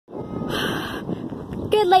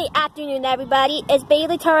Good late afternoon, everybody. It's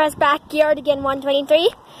Bailey Torres Backyard again,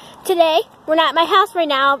 123. Today, we're not at my house right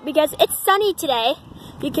now because it's sunny today,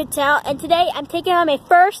 you could tell. And today, I'm taking on my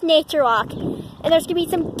first nature walk. And there's going to be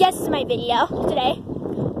some guests in my video today.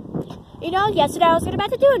 You know, yesterday I was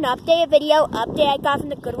about to do an video update I got from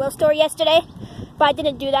the Goodwill store yesterday. But I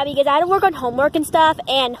didn't do that because I had to work on homework and stuff.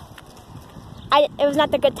 And it was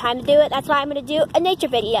not the good time to do it. That's why I'm going to do a nature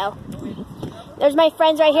video. There's my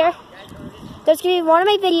friends right here. There's going to be one of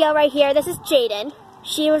my video right here. This is Jaden.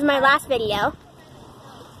 She was my last video.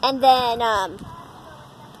 And then,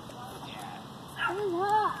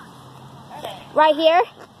 right here.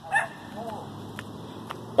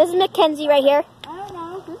 This is Mackenzie right here.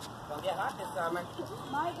 Don't get hot this summer.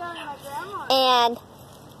 My God, my grandma. And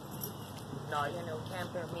No, you know,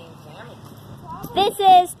 camper means Sammy. this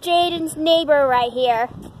is Jaden's neighbor right here.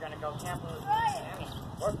 You're gonna go camping with me and Sammy.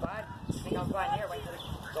 Or Bud. You think I'm flying here? Wait till we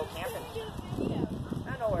go camping.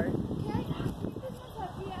 No worries.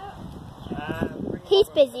 He's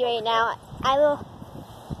busy right now. I will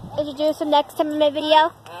introduce him next time in my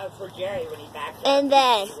video. For Jerry when he's back. And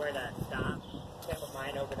then, Where to stop. Camp with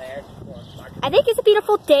mine over there. I think it's a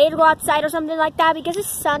beautiful day to go outside or something like that because it's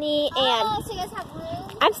sunny and Oh, so you guys have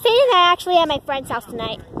room? I'm staying actually at my friend's house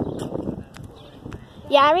tonight.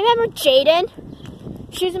 Yeah, I remember Jaden.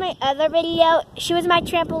 She was in my other video. She was in my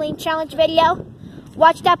trampoline challenge video.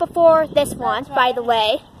 Watch that before this one, by the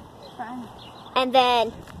way. And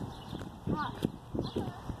then,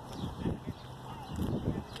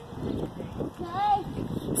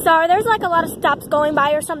 sorry, there's like a lot of stops going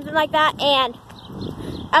by or something like that. And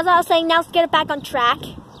as I was saying, now let's get it back on track.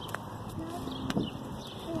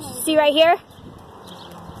 See right here?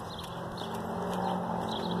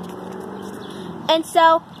 And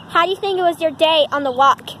so, how do you think it was your day on the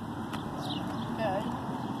walk? Good.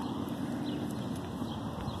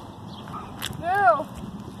 No.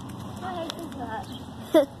 What is that?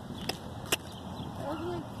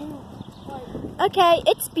 Okay,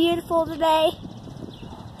 it's beautiful today.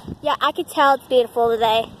 Yeah, I can tell it's beautiful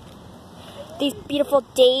today. These beautiful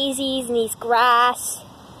daisies and these grass.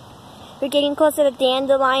 We're getting closer to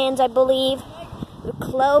dandelions, I believe. The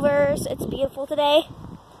clovers. It's beautiful today.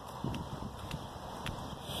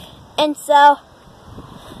 And so,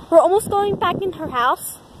 we're almost going back in her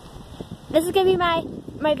house. This is going to be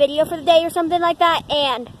my video for the day or something like that.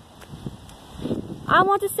 And I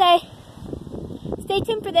want to say, stay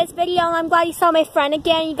tuned for this video. And I'm glad you saw my friend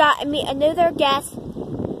again. You got me another guest.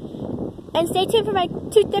 And stay tuned for my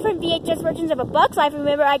 2 different VHS versions of A Bug's Life.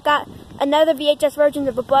 Remember, I got another VHS version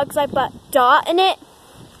of A Bug's Life, but Dot in it.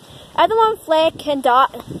 Other one, Flick and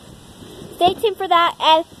Dot. Stay tuned for that.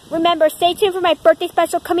 And remember, stay tuned for my birthday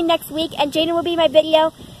special coming next week. And Jaden will be my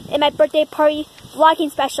video in my birthday party vlogging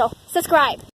special. Subscribe.